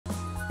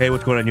Hey,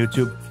 what's going on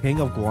YouTube?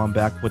 King of Guam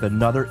back with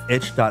another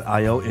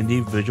itch.io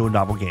indie visual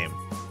novel game.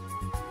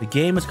 The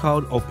game is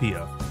called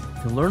Opia.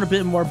 To learn a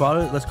bit more about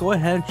it, let's go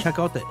ahead and check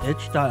out the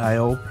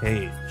itch.io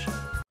page.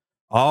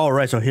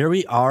 Alright, so here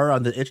we are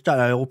on the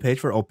itch.io page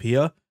for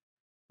Opia.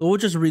 We'll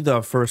just read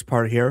the first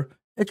part here.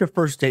 It's your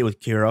first date with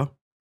Kira.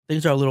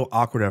 Things are a little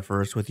awkward at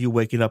first with you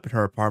waking up in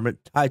her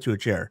apartment tied to a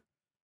chair.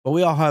 But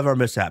we all have our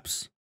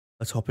mishaps.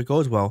 Let's hope it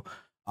goes well.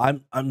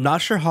 I'm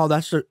not sure how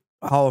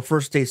how a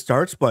first date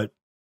starts, but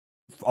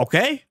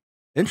okay,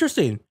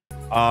 interesting.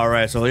 All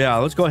right, so yeah,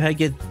 let's go ahead and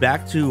get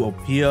back to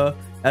Opia.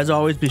 As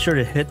always, be sure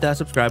to hit that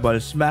subscribe button,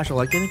 smash a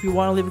like, and if you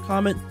want to leave a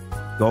comment,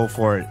 go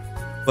for it.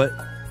 But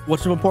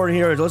what's important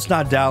here is let's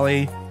not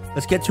dally.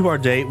 Let's get to our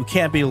date. We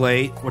can't be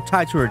late. We're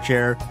tied to her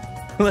chair.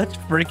 Let's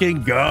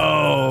freaking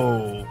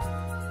go.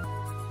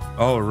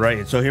 All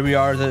right, so here we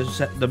are,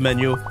 the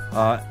menu.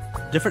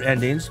 Different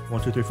endings.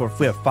 1, 2, 3, 4.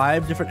 We have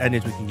 5 different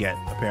endings we can get.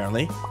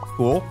 Apparently,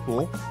 cool.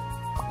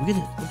 We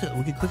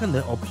can click on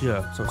the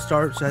Opia. So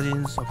start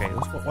settings. Okay,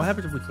 what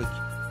happens if we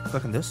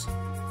click on this?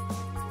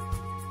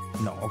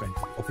 No. Okay,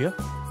 Opia.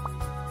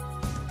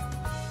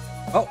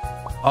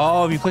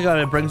 Oh! If you click on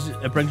it, it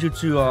brings you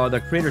to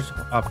the creator's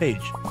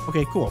page.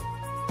 Okay, cool.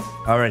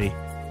 Alrighty,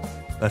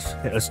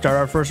 let's start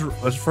our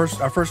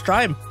first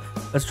time.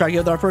 Let's try to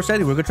get our first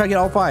ending. We're gonna try to get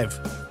all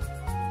 5.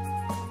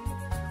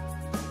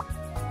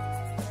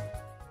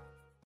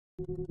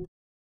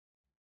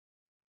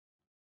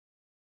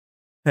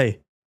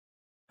 Hey,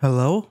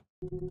 hello?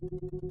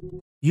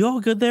 You all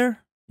good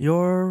there?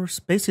 You're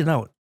spacing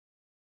out.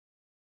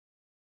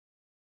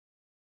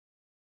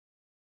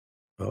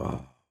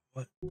 What?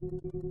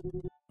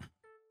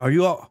 Are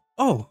you all?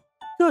 Oh,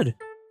 good.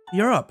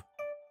 You're up.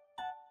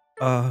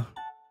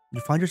 You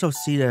find yourself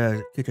seated at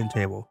a kitchen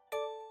table.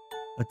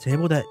 A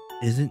table that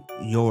isn't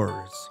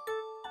yours.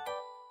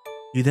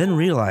 You then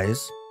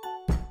realize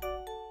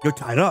you're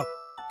tied up.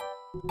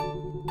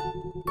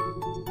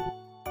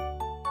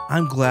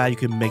 I'm glad you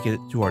can make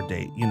it to our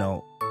date. You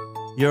know,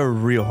 you're a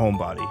real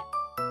homebody.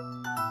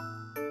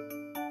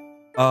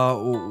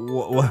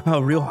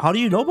 Real? How do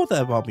you know about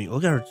that about me?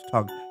 Look at her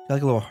tongue. Got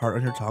like a little heart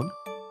on her tongue.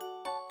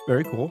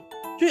 Very cool.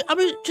 I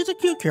mean, she's a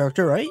cute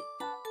character, right?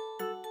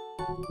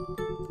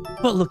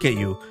 But look at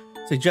you,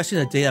 suggesting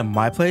a date at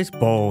my place.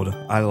 Bold.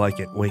 I like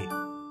it. Wait.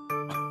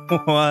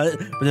 What?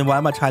 But then why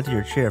am I tied to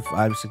your chair if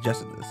I'm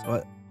suggesting this?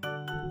 What?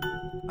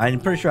 I'm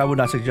pretty sure I would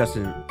not suggest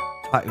it.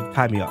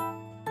 Tie me up.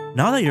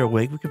 Now that you're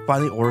awake, we can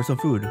finally order some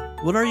food.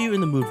 What are you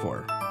in the mood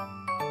for?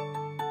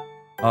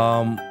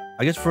 I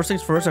guess first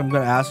things first, I'm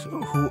gonna ask,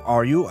 who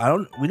are you?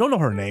 We don't know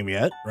her name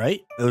yet,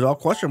 right? It was all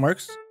question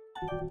marks.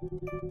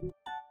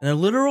 In a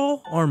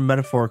literal or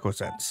metaphorical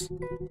sense,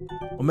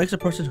 what makes a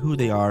person who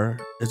they are?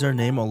 Is their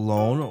name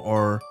alone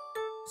or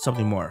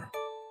something more?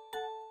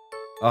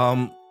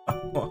 Or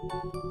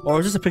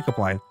is this a pickup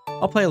line?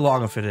 I'll play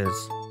along if it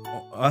is.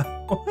 What?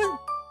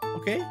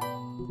 Okay.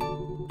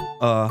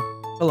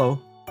 Hello.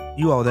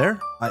 You all there?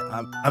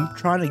 I'm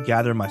trying to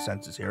gather my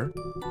senses here.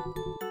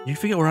 You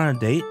forget we're on a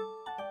date?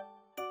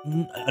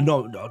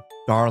 No,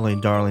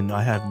 darling,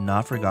 I have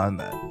not forgotten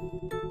that.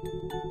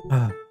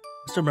 I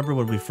still remember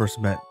when we first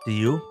met. Do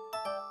you?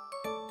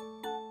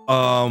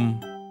 Do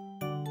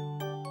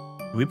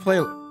we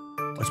play?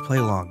 Let's play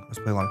along.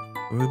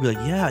 We'll be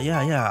like,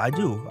 yeah, I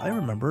do. I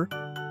remember.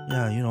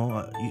 Yeah, you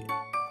know,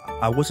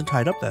 I wasn't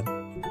tied up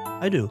then.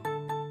 I do.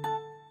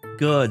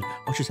 Good.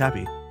 Oh, she's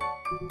happy.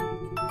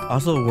 I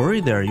was a little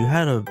worried there. You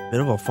had a bit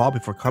of a fall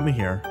before coming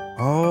here.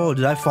 Oh,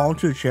 did I fall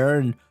into a chair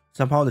and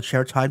somehow the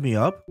chair tied me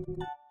up?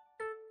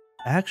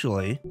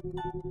 Actually,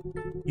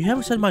 you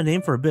haven't said my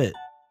name for a bit.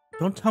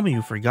 Don't tell me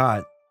you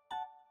forgot.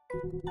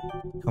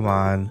 Come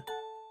on.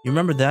 You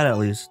remember that at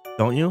least,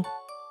 don't you?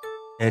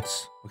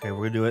 It's... Okay,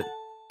 we're gonna do it.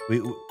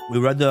 We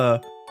read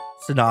the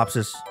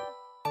synopsis,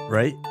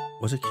 right?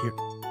 Was it Kira?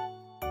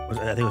 I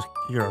think it was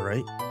Kira,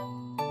 right?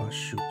 Oh,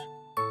 shoot.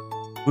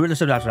 We read the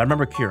synopsis. I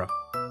remember Kira.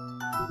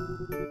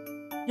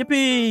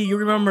 Yippee! You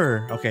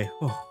remember. Okay.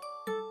 Oh.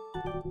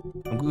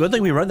 Good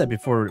thing we read that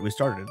before we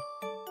started.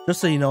 Just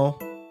so you know,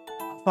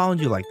 I found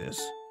you like this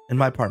in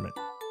my apartment.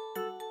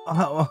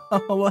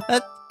 What?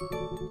 I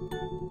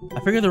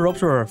figured the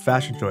ropes were a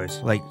fashion choice,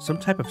 like some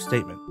type of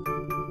statement.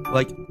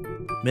 Like,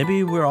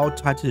 maybe we're all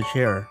tied to the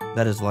chair.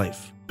 That is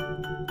life.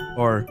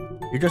 Or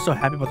you're just so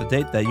happy about the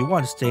date that you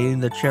want to stay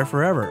in the chair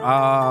forever.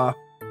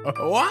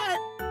 What?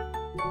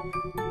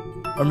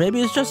 Or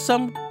maybe it's just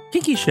some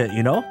kinky shit,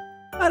 you know?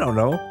 I don't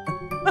know.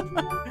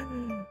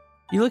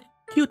 You look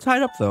cute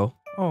tied up though.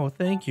 Oh,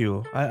 thank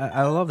you.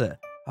 I love that.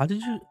 How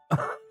did you?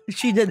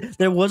 She did.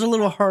 There was a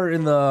little heart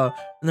in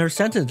her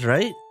sentence,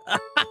 right?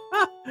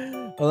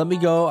 Well, let me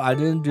go. I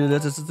didn't do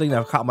this. This is the thing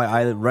that caught my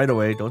eye right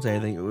away. Don't say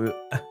anything.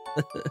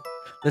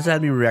 This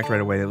had me react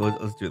right away.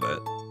 Let's do that.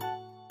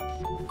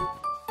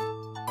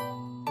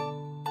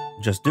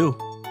 Just do.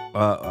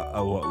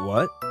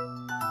 What?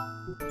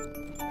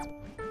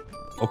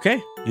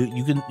 Okay.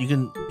 You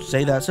can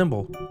say that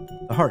symbol.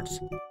 The hearts.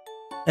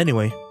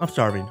 Anyway, I'm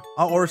starving.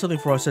 I'll order something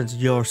for us since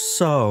you're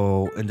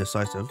so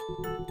indecisive.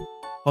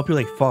 Hope you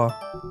like pho.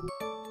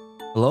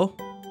 Hello?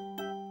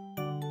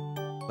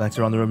 Glance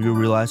around the room, you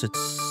realize it's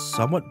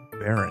somewhat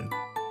barren.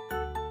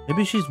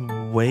 Maybe she's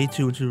way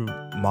too into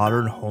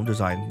modern home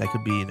design. That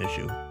could be an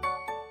issue.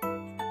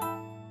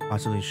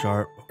 Constantly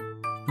sharp.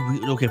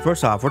 Okay,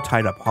 first off, we're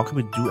tied up. How can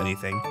we do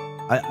anything?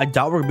 I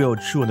doubt we're gonna be able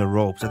to chew on the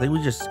ropes. I think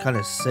we just kind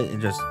of sit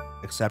and just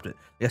accept it.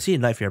 I see a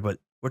knife here, but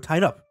we're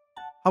tied up.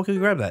 How can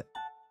we grab that?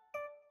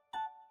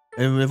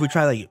 And if we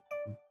try like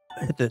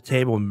hit the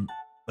table and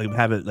like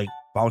have it like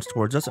bounce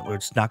towards us,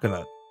 it's not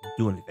gonna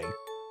do anything.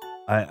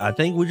 I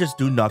think we just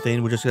do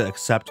nothing. We're just gonna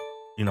accept,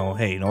 you know,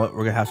 hey, you know what?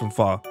 We're gonna have some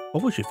fun.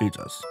 Hopefully she feeds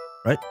us,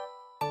 right?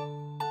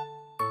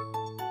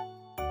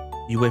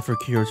 You wait for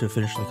Kira to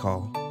finish the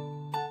call.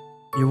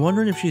 You're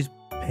wondering if she's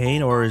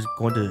paying or is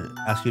going to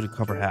ask you to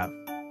cover half.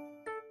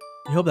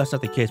 You hope that's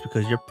not the case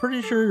because you're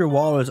pretty sure your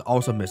wallet is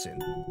also missing.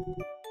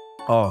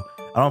 Oh,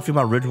 I don't feel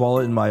my Ridge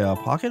wallet in my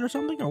pocket or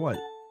something or what?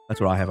 That's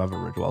what I have. I have a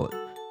Ridge wallet.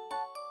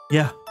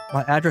 Yeah,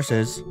 my address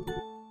is.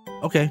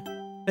 Okay,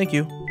 thank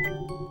you.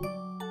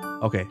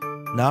 Okay,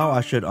 now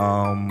I should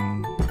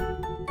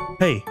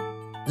hey,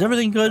 is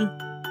everything good?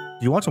 Do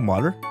you want some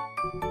water?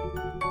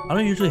 I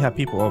don't usually have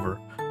people over.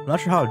 I'm not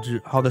sure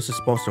how this is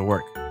supposed to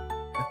work.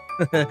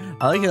 I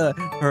like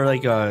her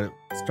like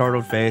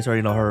startled face, or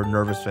you know, her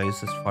nervous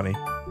face. It's funny.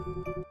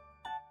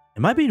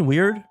 Am I being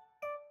weird?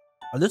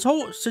 This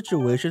whole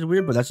situation is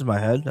weird, but that's in my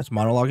head. That's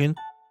monologuing.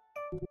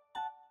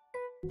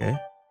 Okay.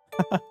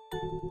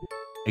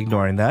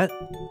 Ignoring that.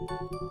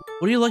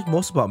 What do you like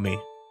most about me?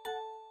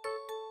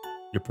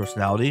 Your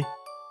personality.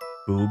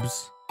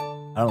 Boobs.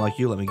 I don't like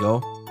you. Let me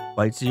go.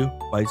 Bites you.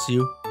 Bites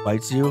you.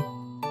 Bites you.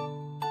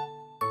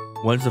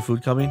 When's the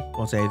food coming?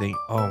 Don't say anything.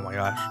 Oh my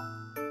gosh.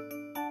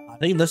 I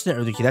think listen to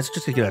everything. That's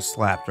just gonna get us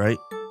slapped, right?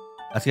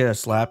 That's gonna get us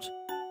slapped.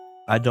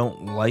 I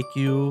don't like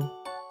you.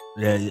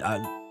 Yeah,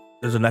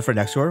 there's a knife right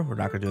next to her. We're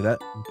not gonna do that.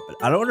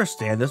 I don't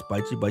understand this.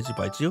 Bites you, bites you,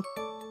 bites you.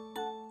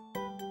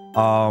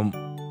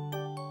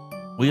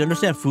 We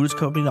understand food is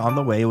coming on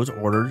the way. It was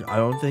ordered. I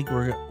don't think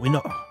I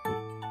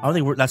don't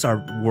think that's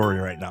our worry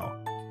right now.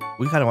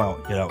 We kind of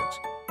want to get out.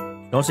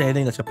 Don't say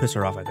anything that's gonna piss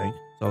her off, I think.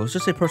 So let's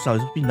just say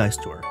personality. Let's be nice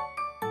to her.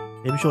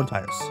 Maybe she'll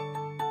entice us.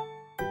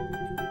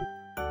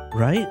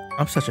 Right?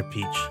 I'm such a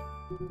peach.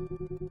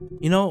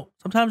 You know,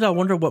 sometimes I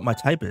wonder what my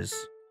type is.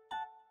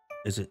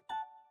 Is it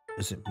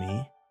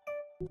me?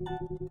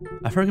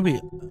 I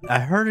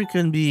heard it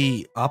can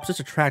be opposites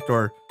attract,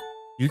 or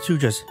you two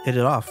just hit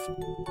it off.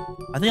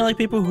 I think I like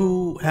people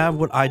who have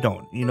what I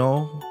don't. You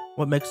know,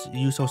 what makes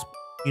you so,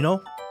 you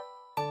know?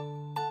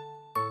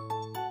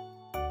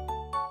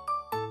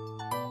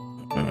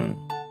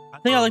 I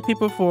think I like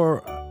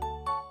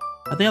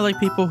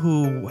people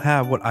who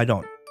have what I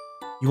don't.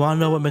 You want to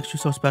know what makes you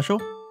so special?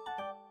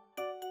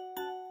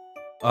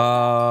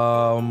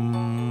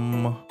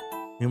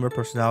 Humor,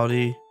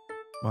 personality,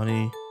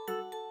 money.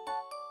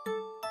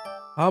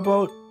 How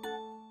about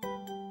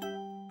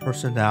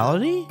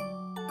personality?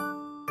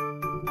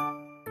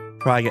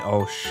 Try again.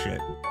 Oh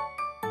shit.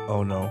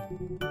 Oh no.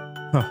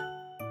 Huh.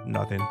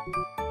 Nothing.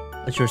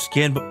 It's your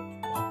skin, but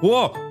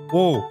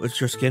whoa! It's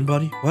your skin,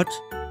 buddy. What?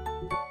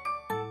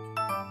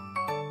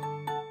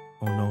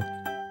 Oh no.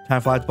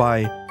 Time flies by,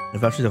 and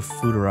eventually the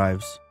food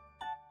arrives.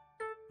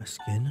 My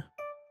skin?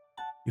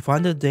 You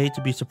find the day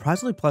to be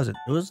surprisingly pleasant.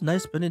 It was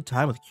nice spending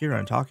time with Kira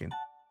and talking.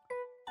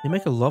 You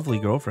make a lovely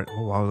girlfriend.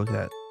 Oh wow, look at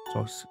that.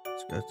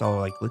 It's all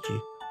like glitchy.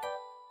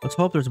 Let's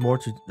hope there's more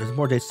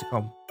dates to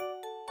come.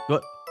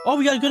 Good. Oh,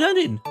 we got a good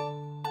ending.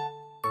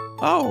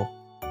 Oh,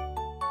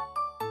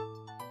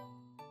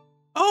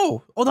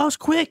 that was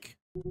quick.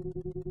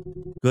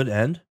 Good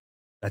end.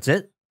 That's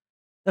it.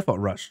 That felt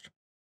rushed.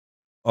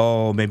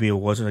 Oh, maybe it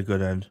wasn't a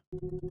good end.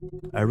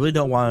 I really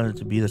don't want it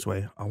to be this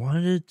way. I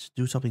wanted it to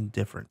do something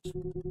different.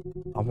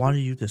 I wanted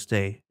you to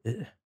stay.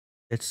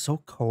 It's so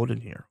cold in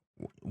here.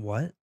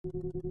 What?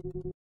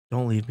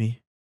 Don't leave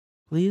me.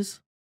 Please?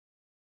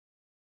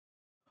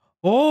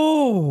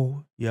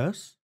 Oh,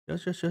 yes.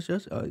 Yes.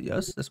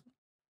 Yes.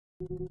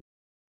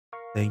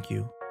 Thank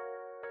you.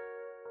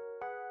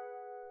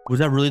 Was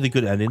that really the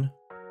good ending?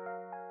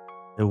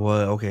 It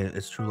was. Okay,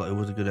 it's true. It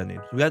was a good ending.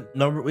 So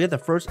we had the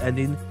first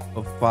ending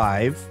of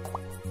 5.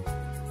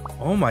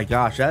 Oh my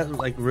gosh, that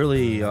like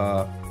really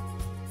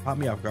caught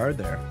me off guard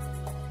there.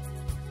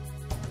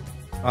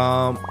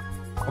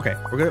 Okay,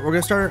 we're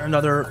gonna start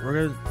another.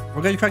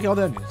 We're gonna try to get all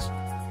the endings.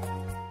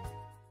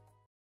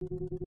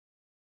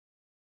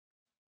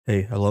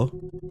 Hey, hello.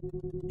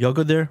 Y'all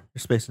good there? You're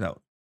spacing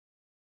out.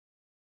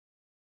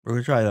 We're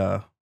gonna try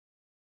to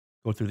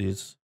go through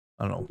these.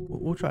 I don't know.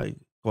 We'll try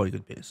go at a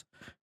good pace.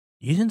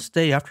 You didn't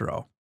stay after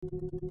all.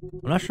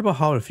 I'm not sure about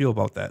how to feel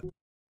about that.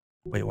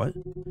 Wait, what?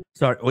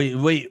 Sorry.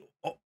 Wait.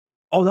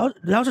 Oh, that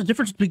was a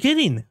different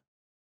beginning.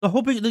 The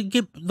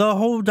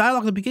whole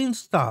dialogue at the beginning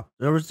stopped.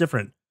 It was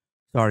different.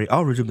 Sorry,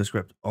 I'll resume the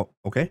script. Oh,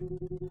 okay.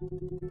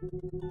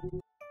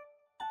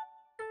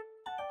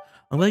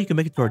 I'm glad you can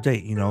make it to our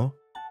date, you know.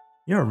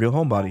 You're a real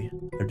homebody.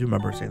 I do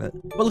remember saying that.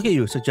 But look at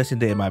you, suggesting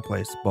a date at my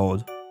place.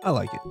 Bold. I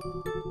like it.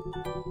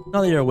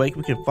 Now that you're awake,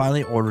 we can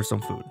finally order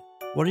some food.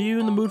 What are you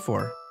in the mood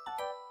for?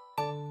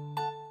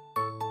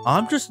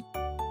 I'm just...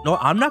 No,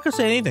 I'm not gonna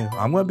say anything.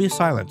 I'm gonna be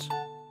silent.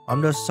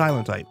 I'm the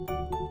silent type.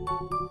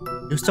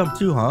 You're stumped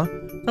too, huh?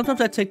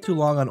 Sometimes I take too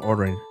long on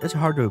ordering. It's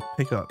hard to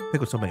pick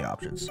with so many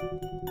options.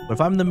 But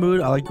if I'm in the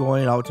mood, I like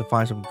going out to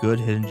find some good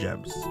hidden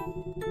gems.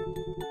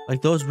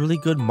 Like those really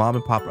good mom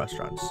and pop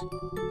restaurants.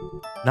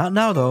 Not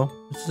now though.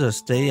 This is a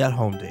stay at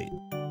home date.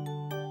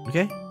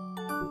 Okay?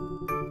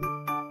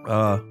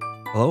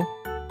 Hello?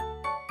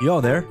 You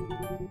all there?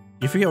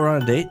 You forget we're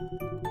on a date?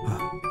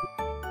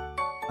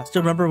 I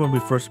still remember when we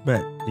first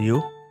met. Do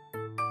you?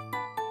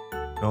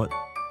 You know what?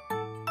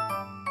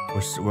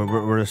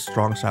 We're a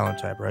strong silent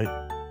type, right?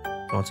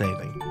 Don't say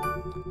anything.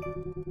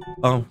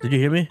 Did you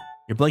hear me?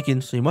 You're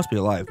blinking, so you must be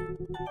alive.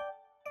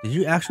 Did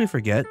you actually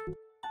forget?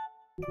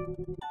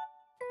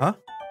 Huh?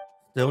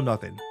 Still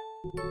nothing.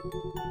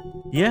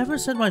 You haven't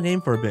said my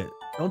name for a bit.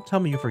 Don't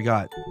tell me you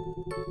forgot.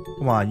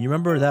 Come on, you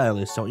remember that at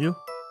least, don't you?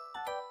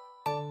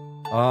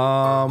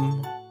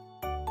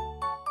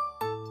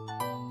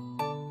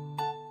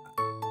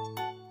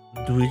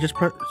 Do we just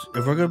press...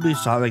 If we're gonna be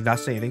silent, like not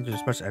say anything,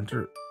 just press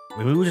enter.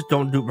 Maybe we just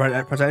don't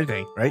press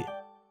anything, right?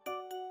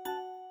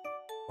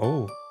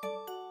 Oh.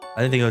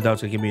 I didn't think that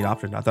was gonna give me an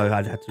option. I thought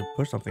I'd have to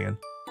push something in.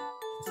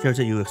 It stares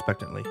at you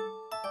expectantly.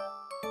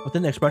 But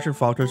then the expression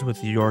falters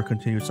with your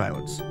continued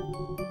silence.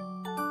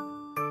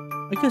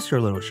 I guess you're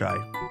a little shy.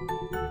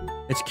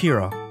 It's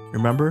Kira,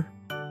 remember?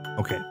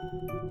 Okay.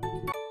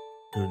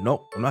 Dude,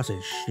 nope, I'm not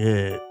saying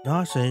shit.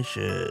 Not saying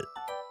shit.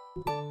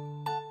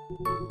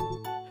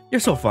 You're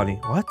so funny.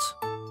 What?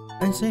 I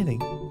didn't say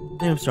anything.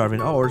 I'm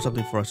starving. I'll order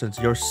something for us since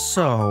you're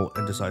so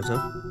indecisive.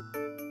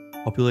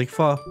 Hope you like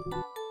pho.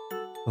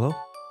 Hello?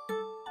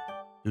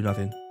 Do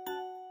nothing.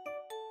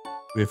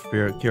 Wait for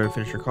Kira to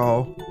finish her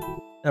call.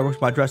 That works.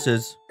 My address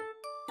is...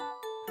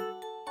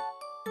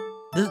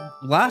 This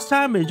last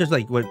time it just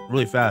like went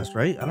really fast,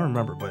 right? I don't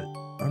remember, but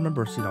I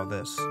remember seeing all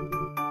this.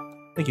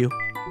 Thank you.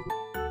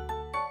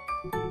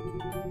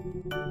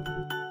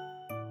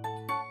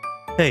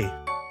 Hey,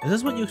 is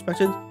this what you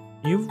expected?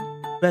 You've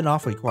been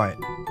awfully quiet.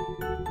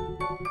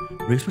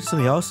 Were you expecting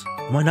something else?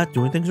 Am I not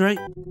doing things right?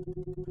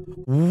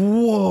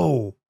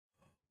 Whoa!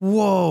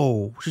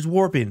 Whoa! She's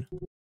warping.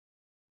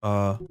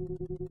 I'd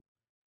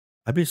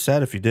be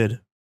sad if you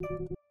did.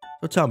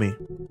 So tell me,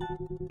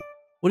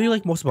 what do you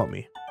like most about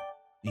me?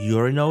 You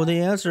already know the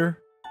answer.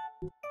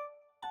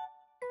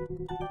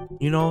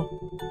 You know,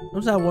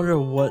 sometimes I wonder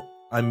what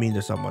I mean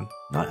to someone.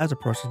 Not as a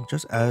person,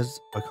 just as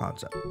a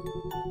concept.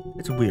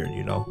 It's weird,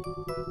 you know?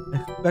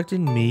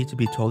 Expecting me to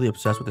be totally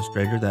obsessed with a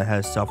stranger that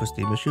has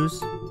self-esteem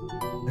issues?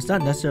 It's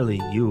not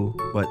necessarily you,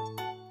 but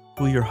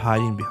who you're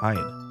hiding behind.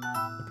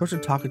 The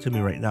person talking to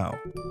me right now.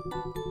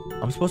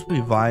 I'm supposed to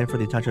be vying for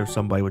the attention of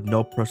somebody with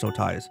no personal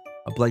ties.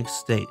 A blank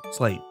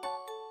slate.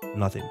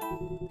 Nothing.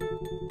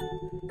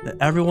 That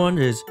everyone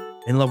is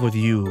in love with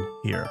you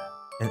here,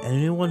 and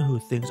anyone who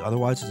thinks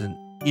otherwise is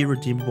an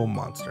irredeemable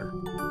monster.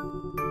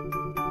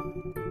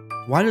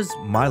 Why does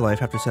my life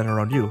have to center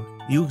around you?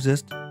 You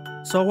exist,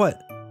 so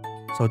what?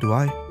 So do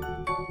I.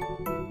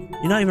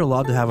 You're not even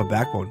allowed to have a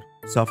backbone.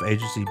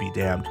 Self-agency be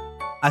damned.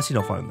 I see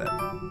no fun in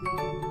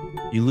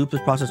that. You loop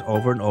this process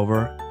over and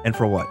over, and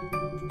for what?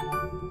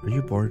 Are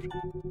you bored?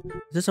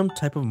 Is this some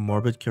type of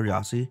morbid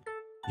curiosity?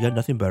 You got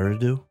nothing better to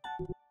do?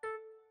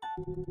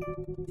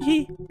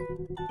 Who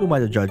am I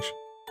to judge?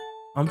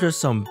 I'm just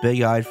some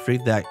big-eyed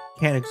freak that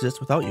can't exist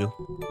without you.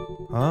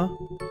 Huh?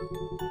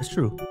 It's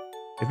true.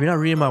 If you're not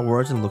reading my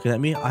words and looking at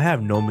me, I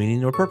have no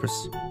meaning or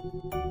purpose.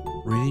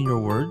 Reading your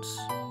words?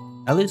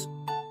 At least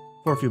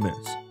for a few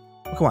minutes.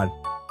 Oh, come on.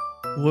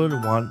 Who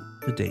wouldn't want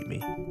to date me?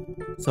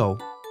 So,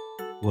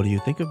 what do you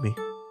think of me?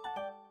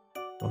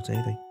 Don't say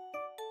anything.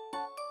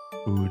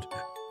 Food.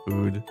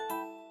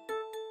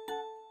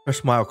 Her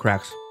smile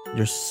cracks.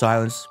 Your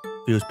silence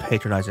feels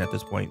patronizing at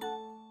this point.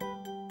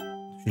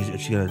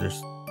 She's gonna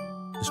just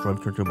destroy him,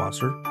 turn into a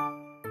monster?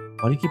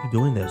 Why do you keep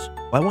doing this?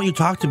 Why won't you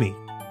talk to me?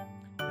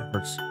 It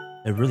hurts.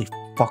 It really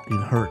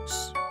fucking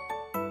hurts.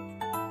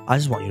 I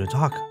just want you to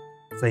talk.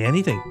 Say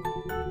anything.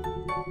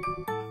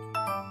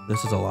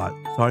 This is a lot.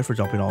 Sorry for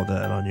jumping all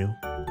that on you.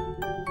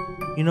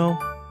 You know,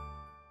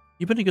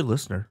 you've been a good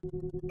listener.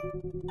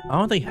 I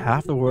don't think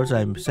half the words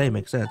I say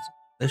make sense.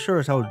 They sure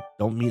as hell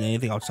don't mean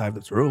anything outside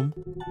this room.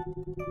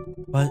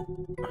 But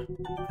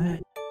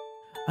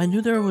I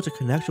knew there was a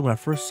connection when I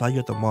first saw you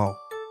at the mall,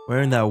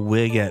 wearing that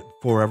wig at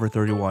Forever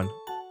 31.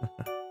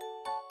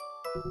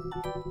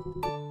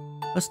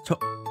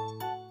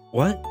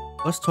 What?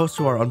 Let's toast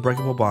to our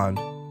unbreakable bond.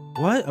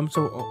 What? I'm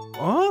so...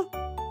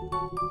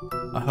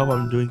 I hope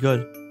I'm doing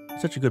good.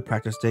 Such a good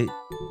practice date.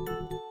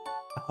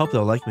 I hope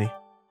they'll like me.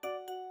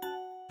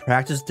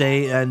 Practice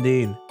day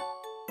ending.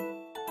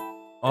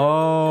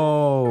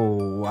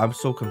 Oh, I'm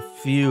so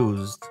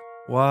confused.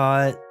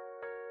 What?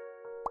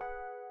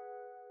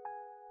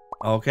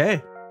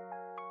 Okay.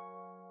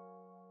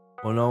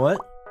 Well, you know what?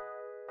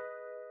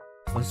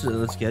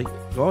 Let's get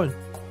going.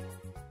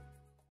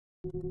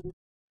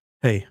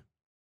 Hey.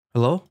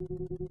 Hello?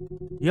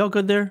 You all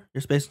good there?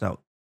 You're spacing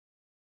out.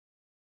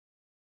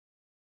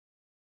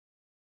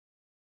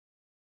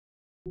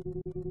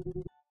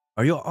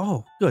 Are you?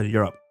 Oh, good.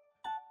 You're up.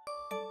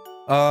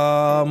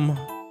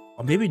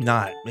 Or maybe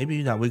not.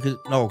 Maybe not. We could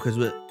no, because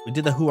we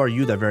did the Who Are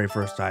You that very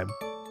first time.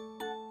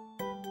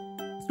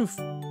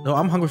 No,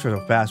 I'm hungry for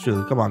some fast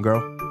food. Come on,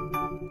 girl.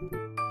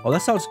 Oh,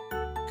 that sounds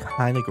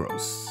kind of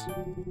gross.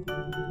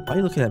 Why are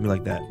you looking at me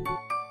like that?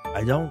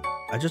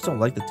 I just don't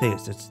like the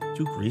taste. It's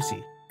too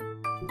greasy.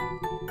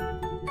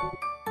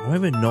 I don't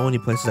even know any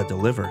places that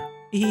deliver.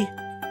 You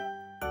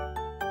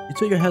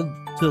tilt your head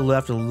to the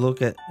left and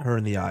look at her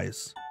in the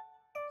eyes.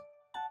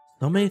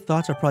 So many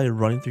thoughts are probably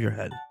running through your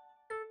head.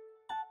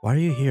 Why are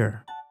you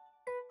here?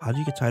 How do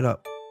you get tied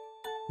up?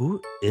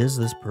 Who is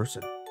this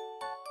person?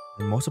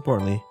 And most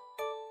importantly,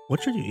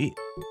 what should you eat?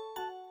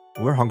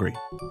 We're hungry.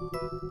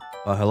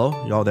 Hello?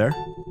 Y'all there?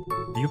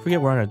 Did you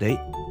forget we're on a date?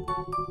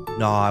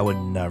 No, I would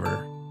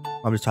never.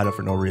 I'm just tied up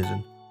for no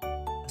reason.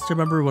 I still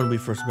remember when we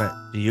first met.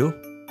 Do you?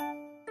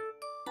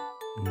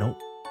 Nope.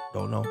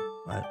 Don't know.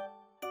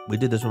 We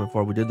did this one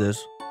before. We did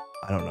this.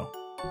 I don't know.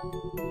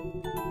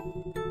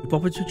 We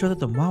bumped into each other at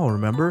the mall,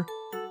 remember?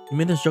 You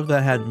made this joke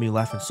that had me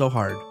laughing so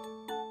hard.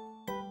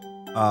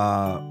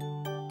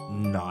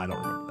 No, I don't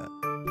remember that.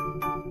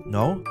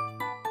 No?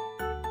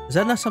 Is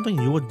that not something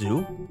you would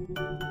do?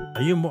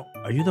 Are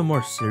you the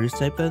more serious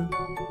type then?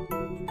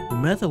 We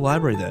met at the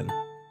library then.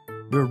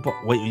 We were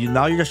wait,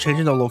 now you're just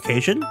changing the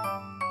location?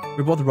 We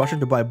were both rushing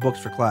to buy books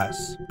for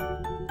class.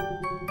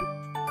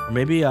 Or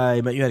maybe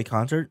I met you at a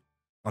concert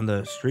on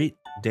the street,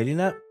 dating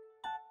app?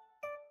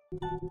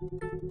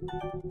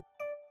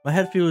 My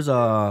head feels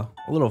a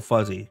little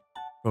fuzzy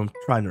from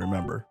trying to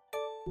remember.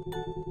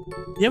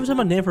 You haven't said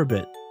my name for a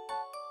bit.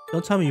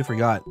 Don't tell me you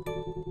forgot.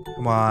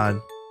 Come on.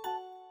 You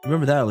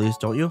remember that at least,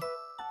 don't you?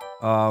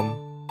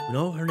 You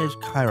know, her name's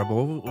Kyra, but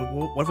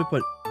what if we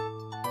put,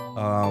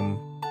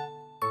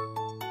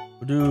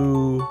 we'll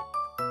do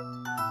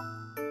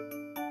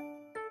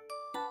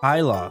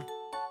Kyla.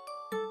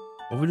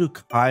 What if we do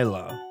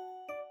Kyla?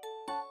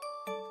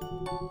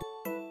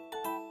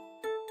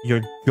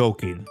 You're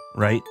joking,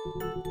 right?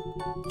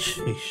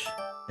 Sheesh.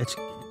 It's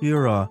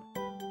Kira.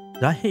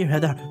 Did I hit your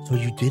head there? So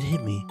you did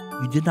hit me.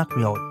 You did knock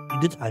me out. You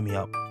did tie me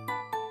up.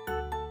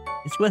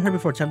 You squint her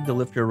before attempting to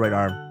lift your right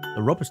arm.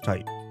 The rope is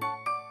tight.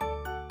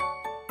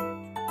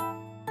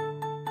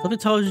 Something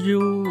tells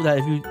you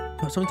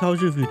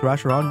if you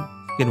thrash around,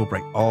 skin will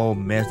break. Oh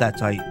man, it's that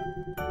tight.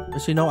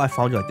 Just so you know, I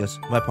found you like this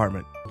in my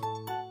apartment.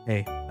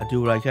 Hey, I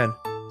do what I can.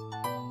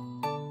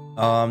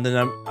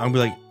 Then I'm be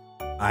like,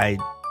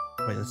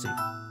 wait, let's see.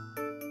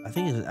 I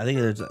think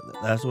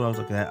that's what I was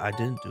looking at. I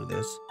didn't do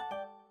this.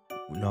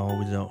 No,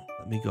 we don't.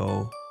 Let me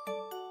go.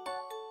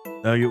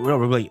 No,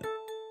 we're like,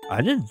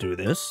 I didn't do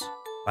this.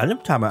 I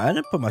didn't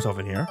put myself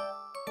in here.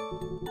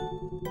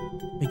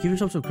 Hey, give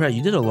yourself some credit.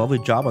 You did a lovely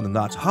job on the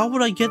knots. How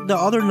would I get the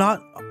other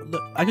knot?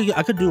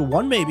 I could do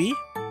one maybe.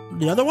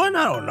 The other one,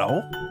 I don't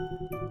know.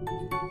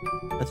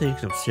 I think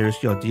some serious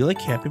skill. Do you like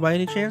camping by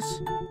any chance?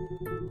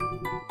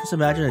 Just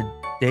imagine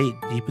a date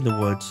deep in the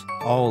woods,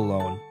 all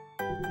alone.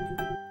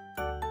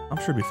 I'm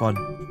sure it'd be fun.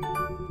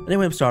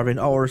 Anyway, I'm starving.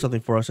 I'll order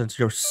something for us since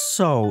you're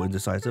so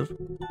indecisive.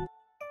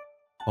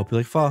 Hope you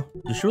like pho.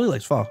 She really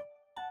likes pho.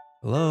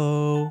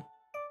 Hello?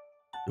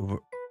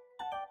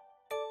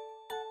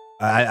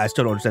 I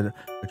still don't understand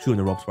the chewing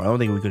the ropes part. I don't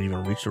think we could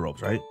even reach the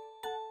ropes, right?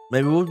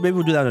 Maybe we'll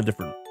do that in a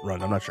different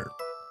run. I'm not sure.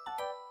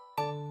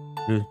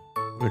 Dude,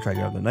 we're gonna try to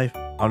get out the knife.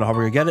 I don't know how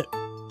we're gonna get it.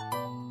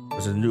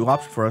 There's a new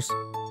option for us.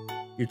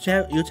 You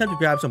attempt to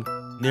grab some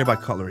nearby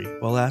cutlery.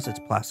 Well, alas, it's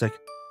plastic.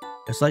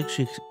 It's like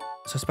she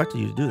suspected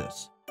you to do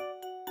this.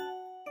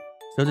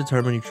 Still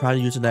determined, you try to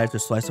use a knife to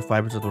slice the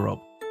fibers of the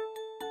rope.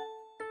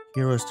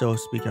 Hero is still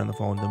speaking on the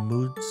phone. The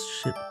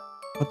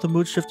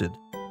mood shifted.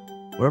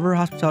 Whatever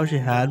hospitality she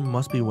had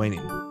must be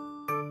waning.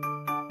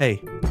 Hey,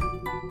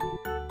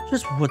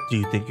 just what do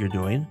you think you're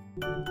doing?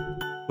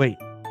 Wait,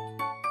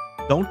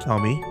 don't tell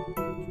me.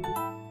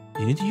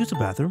 Do you need to use the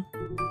bathroom?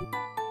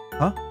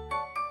 Huh?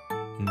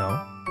 No.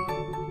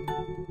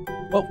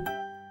 Well,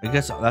 I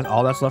guess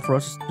all that's left for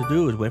us to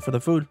do is wait for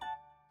the food.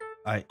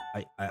 I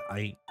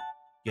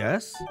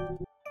guess?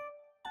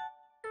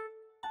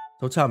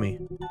 So tell me,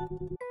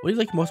 what do you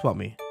like most about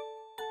me?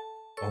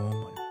 Oh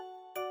my.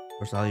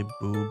 Personality,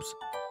 boobs.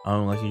 I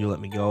don't like you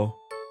let me go.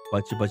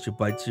 Bite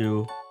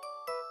you.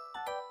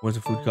 When's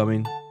the food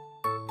coming?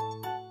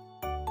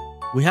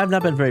 We have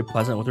not been very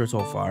pleasant with her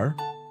so far.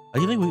 I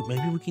think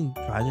maybe we can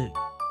try to.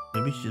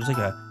 Maybe she's like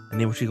a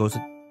name where she goes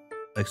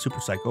like super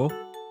psycho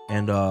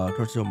and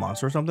turns into a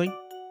monster or something.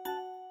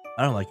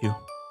 I don't like you.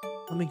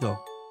 Let me go.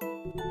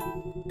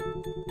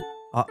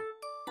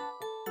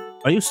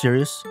 Are you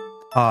serious?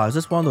 Is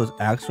this one of those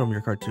acts from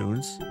your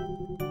cartoons?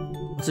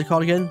 What's it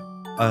called again?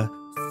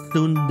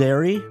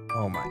 Tsundere?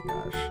 Oh my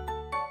gosh.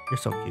 You're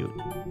so cute.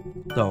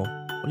 So,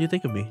 what do you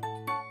think of me?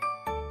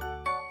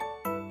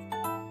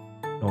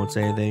 Don't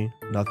say anything.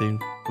 Nothing.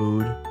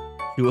 Food.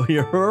 Chew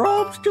your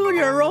ropes. Chew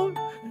your ropes.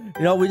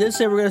 You know, we did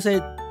say we're gonna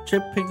say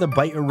Chip pick the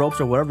bite your ropes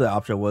or whatever the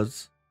option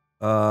was.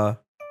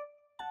 What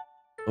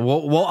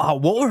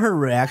would her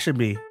reaction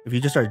be if you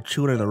just started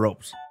chewing on the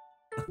ropes?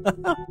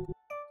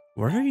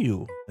 What are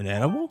you? An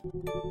animal?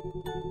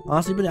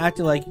 Honestly, been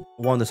acting like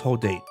one this whole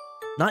date.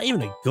 Not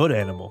even a good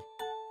animal.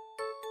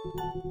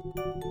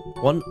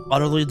 One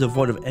utterly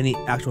devoid of any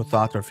actual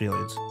thoughts or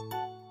feelings.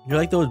 You're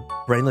like those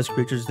brainless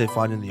creatures they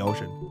find in the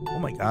ocean. Oh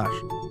my gosh.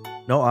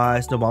 No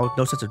eyes, no mouth,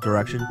 no sense of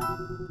direction.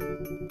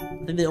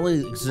 I think they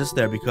only exist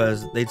there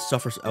because they'd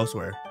suffer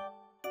elsewhere.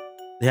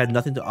 They had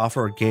nothing to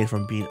offer or gain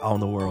from being out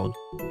in the world.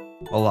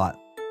 A lot.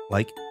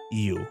 Like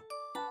you.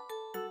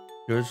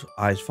 Your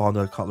eyes fall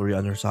into the cutlery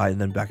on her side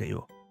and then back at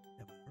you.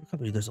 Yeah, but her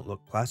cutlery doesn't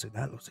look plastic.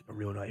 That looks like a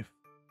real knife.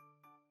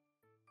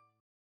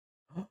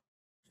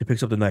 She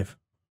picks up the knife.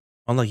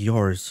 Unlike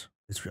yours,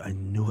 I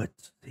knew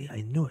it. See,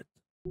 I knew it.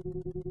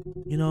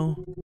 You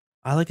know,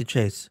 I like to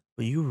chase,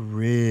 but you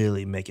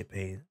really make it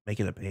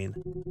a pain.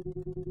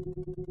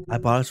 I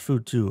bought us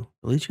food too.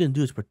 The least you can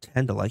do is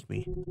pretend to like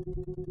me.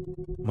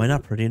 Am I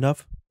not pretty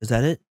enough? Is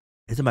that it?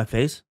 Is it my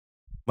face?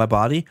 My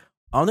body?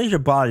 I don't think it's your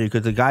body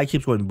because the guy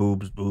keeps going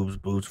boobs, boobs,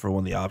 boobs for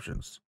one of the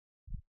options.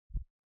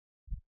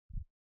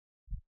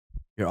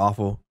 You're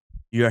awful.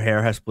 Your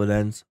hair has split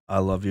ends. I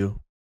love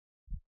you.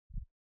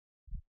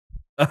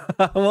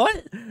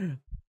 What?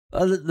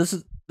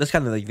 This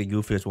kind of like the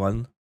goofiest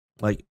one.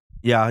 Like,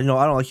 yeah, you know,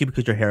 I don't like you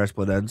because your hair has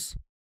split ends.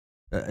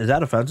 Is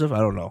that offensive? I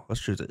don't know.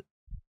 Let's choose it.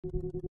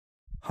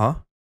 Huh?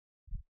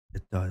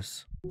 It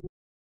does.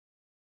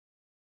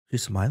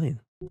 She's smiling.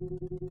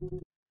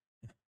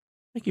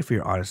 Thank you for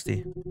your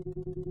honesty.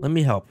 Let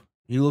me help.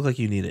 You look like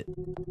you need it.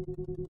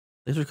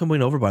 Thanks for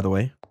coming over, by the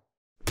way.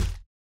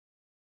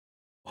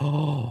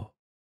 Oh.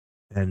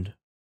 End.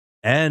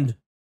 End.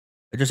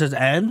 It just says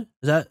end?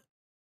 Is that?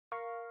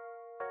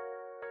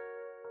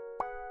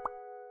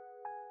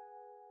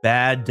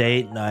 Bad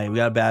date night. We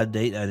got a bad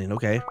date ending.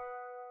 Okay.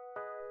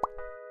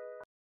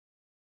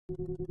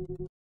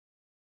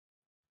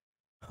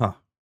 Huh.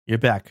 You're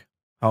back.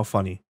 How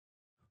funny.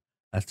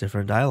 That's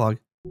different dialogue.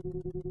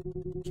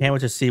 Can't wait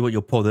to see what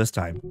you'll pull this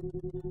time.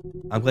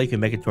 I'm glad you can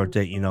make it to our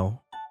date, you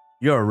know.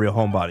 You're a real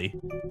homebody.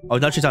 Oh,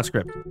 now she's on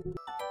script.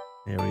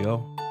 Here we go.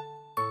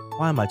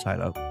 Why am I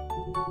tied up?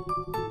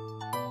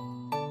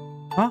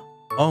 Huh?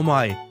 Oh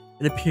my.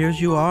 It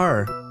appears you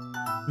are.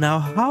 Now,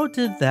 how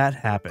did that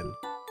happen?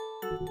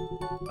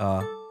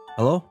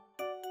 Hello?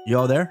 You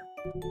all there?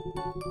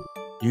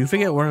 Do you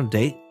forget we're on a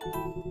date?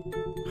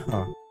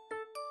 Huh.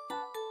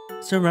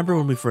 Still remember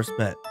when we first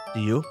met,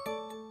 do you?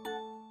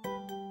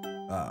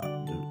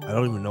 Dude, I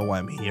don't even know why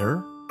I'm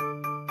here.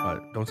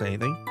 Don't say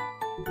anything.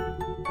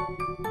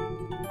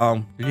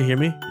 Did you hear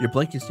me? You're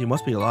blinking, so you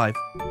must be alive.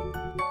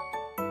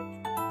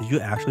 Did you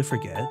actually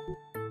forget?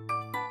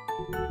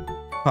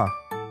 Huh.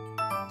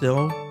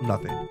 Still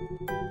nothing.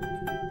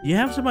 You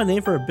haven't said my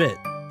name for a bit.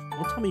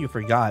 Don't tell me you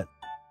forgot.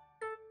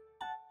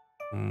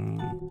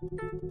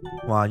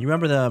 Wow, you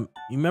remember them?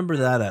 You remember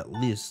that at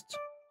least.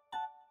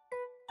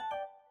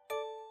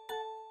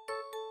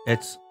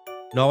 It's,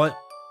 you know what?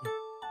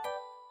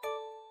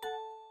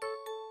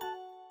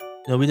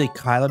 You know, we did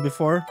Kyla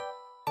before.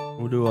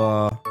 We'll do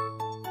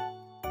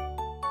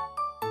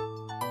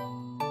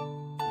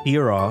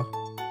Kira.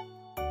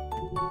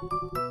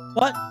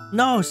 What?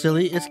 No,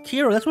 silly. It's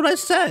Kira. That's what I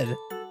said.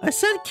 I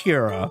said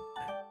Kira.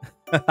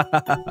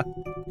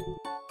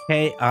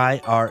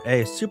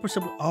 K-I-R-A. Super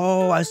simple.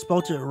 Oh, I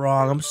spelled it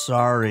wrong. I'm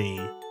sorry.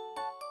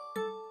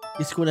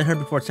 You squint at her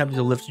before attempting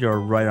to lift your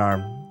right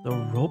arm. The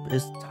rope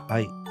is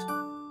tight.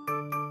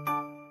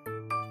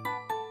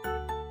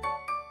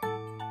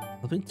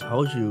 Something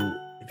tells you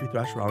if you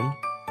thrash around,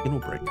 it will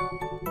break.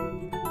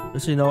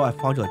 Just so you know, I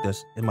found you like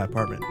this in my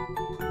apartment.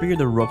 I figured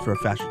the ropes were a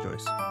fashion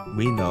choice.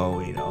 We know.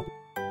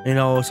 You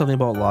know, something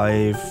about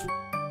life.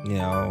 You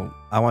know,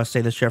 I want to stay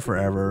in this chair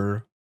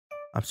forever.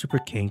 I'm super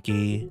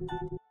kinky.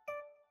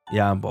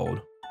 Yeah, I'm bold.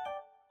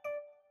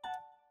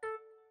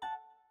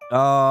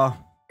 Could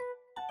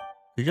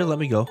you just let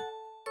me go?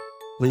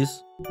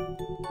 Please?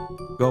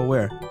 Go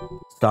where?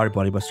 Sorry,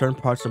 buddy, but certain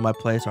parts of my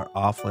place are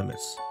off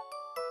limits.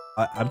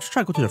 I'm just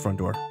trying to go to the front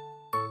door.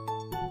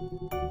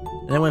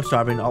 And then when I'm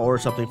starving, I'll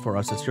order something for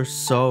us since you're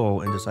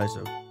so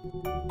indecisive.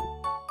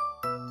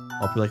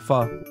 I'll be like,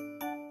 pho.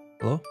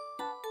 Hello?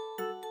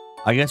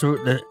 I guess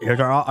here's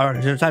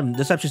our time.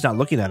 This time she's not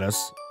looking at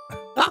us.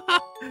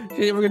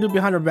 We're gonna do it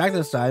behind her back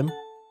this time.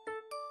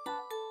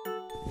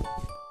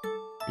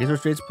 These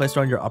restraints placed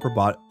on your upper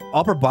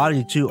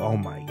body too. Oh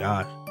my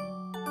gosh.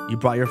 You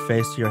brought your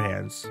face to your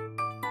hands.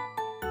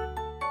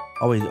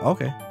 Oh wait,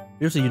 okay.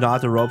 Usually you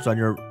knot the ropes on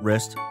your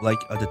wrist like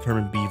a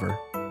determined beaver.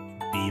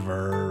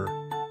 Beaver.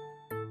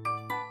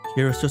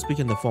 Kira's still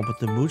speaking on the phone, but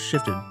the mood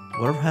shifted.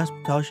 Whatever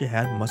hospitality she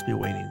had must be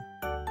waiting.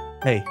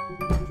 Hey,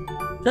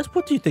 just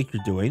what do you think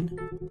you're doing?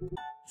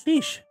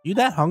 Sheesh, you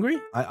that hungry?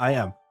 I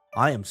am.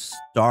 I am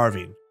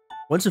starving.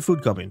 When's the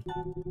food coming?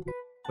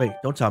 Wait,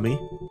 don't tell me.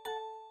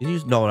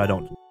 No, I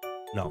don't.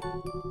 No.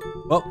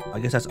 Well,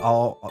 I guess that's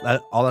all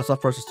that's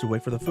left for us is to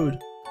wait for the food.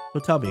 So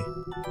tell me,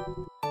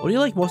 what do you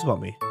like most about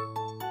me?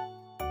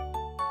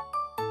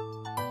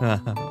 I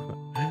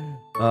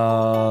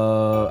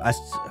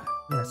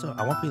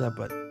won't be that,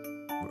 but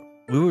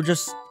we were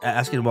just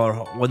asking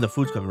about when the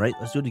food's coming, right?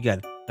 Let's do it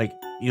again. Like,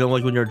 you know,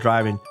 like when you're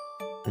driving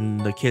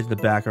and the kids in the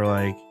back are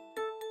like,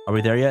 are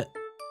we there yet?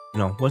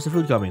 No. When's the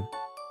food coming?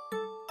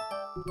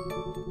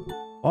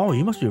 Oh,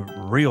 you must be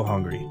real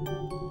hungry.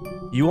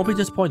 You won't be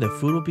disappointed. The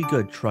food will be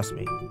good. Trust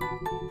me.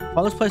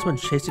 Found this place when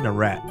chasing a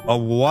rat. A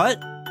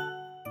what?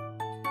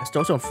 I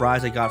stole some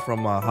fries I got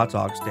from a hot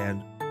dog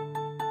stand.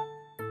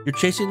 You're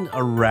chasing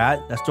a rat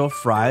that stole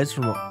fries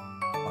from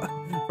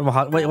a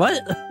hot... Wait,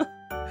 what?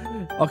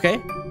 Okay.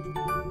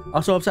 I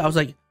was so upset. I was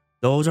like,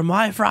 those are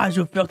my fries,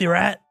 you filthy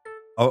rat.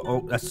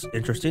 Oh, that's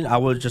interesting. I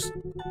would just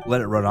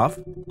let it run off.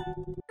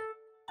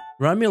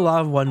 Remind me a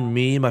lot of when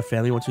me and my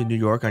family went to New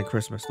York on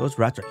Christmas. Those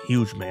rats are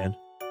huge, man.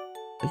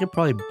 They could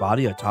probably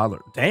body a toddler.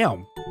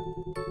 Damn.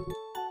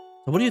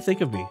 So what do you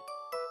think of me?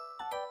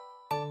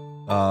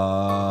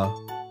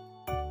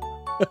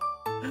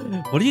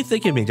 What do you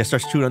think of me? Just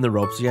start chewing on the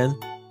ropes again?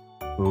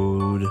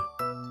 Food.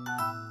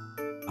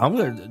 I'm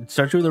gonna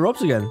start chewing the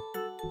ropes again.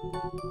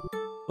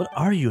 What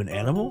are you, an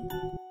animal?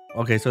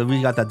 Okay, so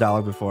we got that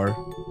dialogue before.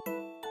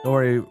 Don't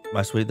worry,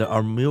 my sweet.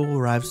 Our meal will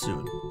arrive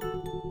soon.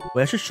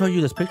 Wait, I should show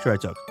you this picture I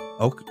took.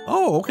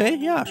 Oh, okay.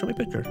 Yeah, show me a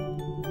picture.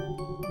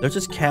 There's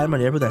this cat in my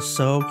neighborhood that's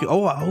so cute.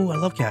 Oh, I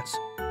love cats.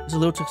 There's a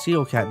little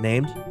tuxedo cat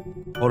named...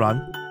 Hold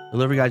on.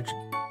 Delivery guy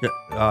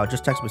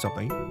just texted me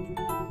something.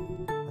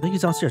 I think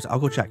he's downstairs. I'll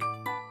go check.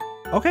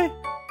 Okay.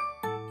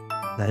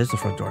 That is the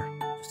front door.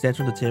 She stands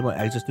from the table and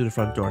exits through the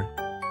front door.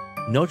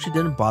 Note she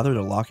didn't bother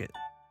to lock it.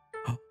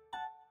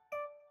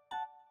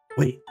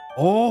 Wait.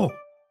 Oh!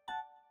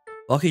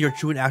 Lucky your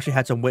chewing actually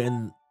had some weight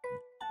in,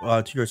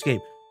 to your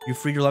escape. You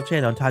freed your left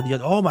hand and untied the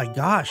other. Oh my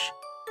gosh!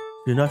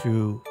 Good enough,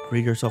 you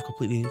freed yourself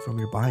completely from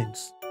your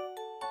binds.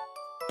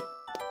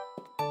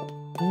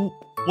 Oh,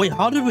 wait,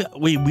 how did we...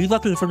 Wait, we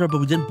left through the front door, but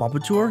we didn't bump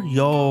into her?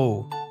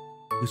 Yo.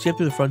 You escaped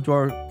through the front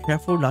door.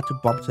 Careful not to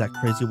bump into that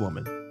crazy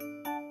woman.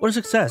 What a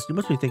success. You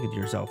must be thinking to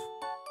yourself.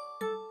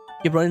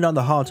 Keep running down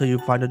the hall until you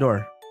find a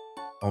door.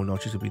 Oh no,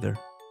 she's gonna be there.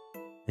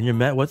 And you're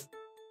met with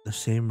the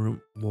same room.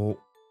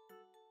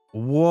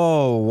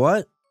 Whoa,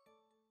 what?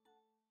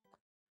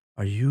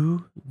 Are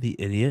you the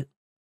idiot?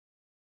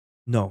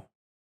 No.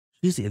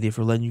 She's the idiot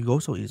for letting you go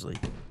so easily.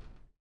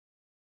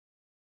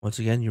 Once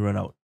again, you run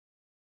out.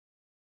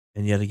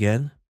 And yet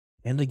again,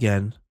 and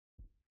again,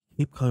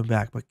 keep coming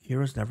back, but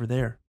Kira's never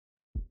there.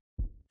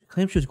 She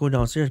claimed she was going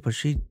downstairs, but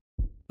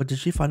did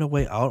she find a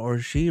way out, or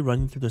is she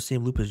running through the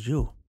same loop as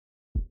you?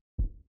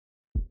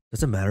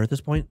 Does it matter at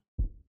this point?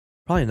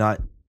 Probably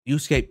not. You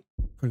escaped.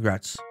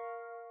 Congrats.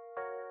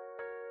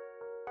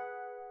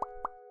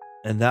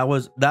 And that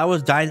was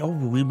Dine. Oh,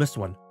 we missed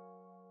one.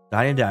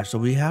 Dine and Dash. So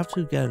we have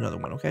to get another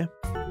one, okay?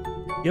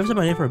 You haven't said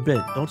my name for a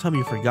bit. Don't tell me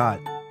you forgot.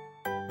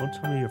 Don't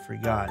tell me you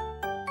forgot.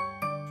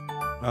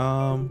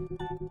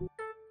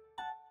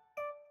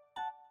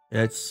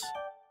 It's...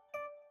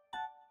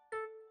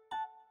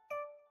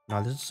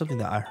 No, this is something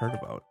that I heard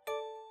about.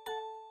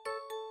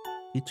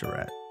 Pizza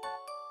rat.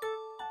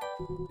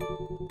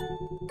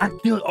 I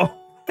killed... Oh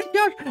my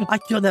gosh! I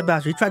killed that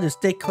bastard. He tried to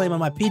stake claim on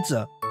my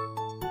pizza.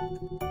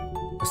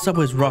 The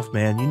subway's rough,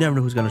 man. You never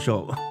know who's gonna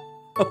show up.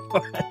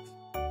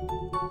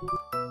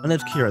 My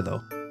name's Kira,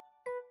 though.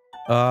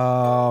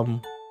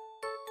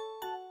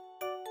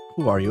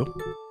 Who are you?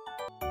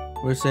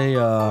 We're gonna say,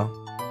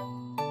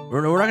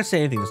 we're not gonna say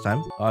anything this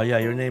time. Yeah,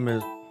 your name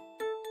is...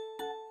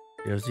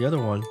 Here's the other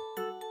one.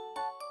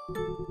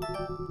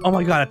 Oh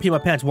my god, I peed my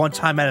pants one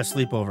time at a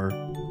sleepover.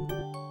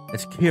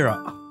 It's Kira.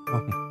 Oh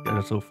my god,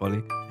 that's so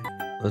funny.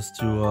 Let's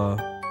do,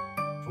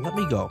 let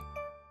me go.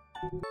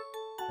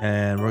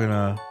 And we're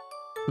gonna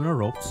do our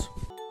ropes.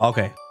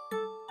 Okay.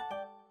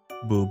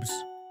 Boobs.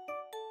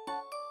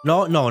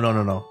 No. You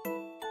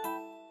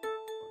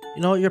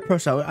know, your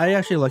personality. I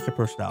actually like your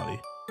personality.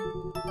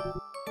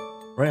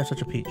 Right? I'm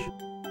such a peach.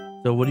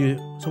 So what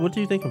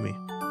do you think of me?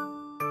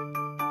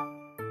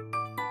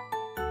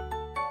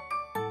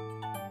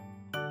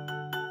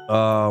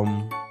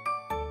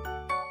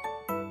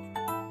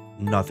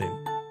 Nothing.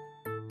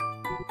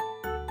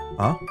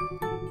 Huh?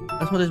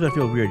 That's what makes me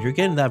feel weird. You're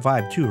getting that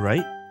vibe too,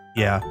 right?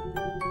 Yeah.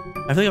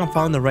 I feel like I'm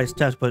following the right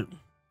steps, but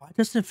why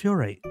doesn't it feel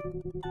right?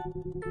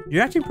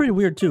 You're acting pretty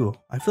weird too.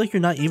 I feel like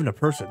you're not even a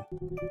person.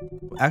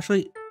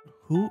 Actually,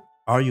 who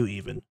are you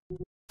even?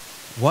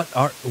 What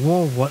are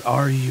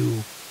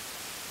you?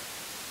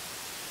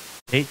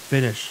 Eight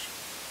finish.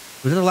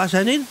 Was that the last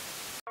ending?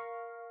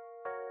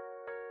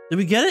 Did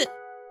we get it?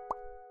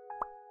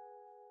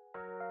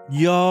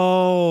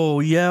 Yo,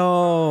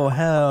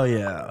 hell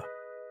yeah.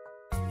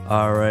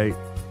 Alright,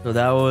 so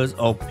that was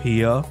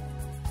Opia.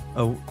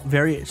 A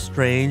very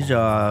strange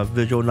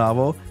visual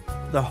novel.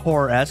 The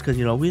horror-esque, because,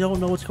 you know, we don't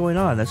know what's going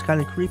on. That's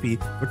kind of creepy.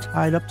 We're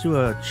tied up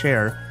to a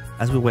chair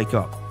as we wake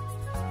up.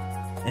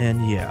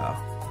 And yeah,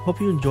 hope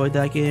you enjoyed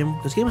that game.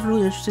 This game is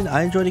really interesting.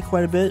 I enjoyed it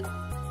quite a bit.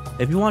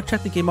 If you want to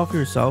check the game out for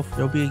yourself,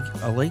 there'll be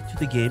a link to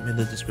the game in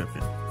the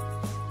description.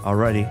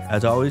 Alrighty,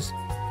 as always,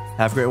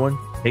 have a great one.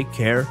 Take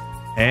care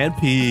and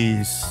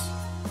peace.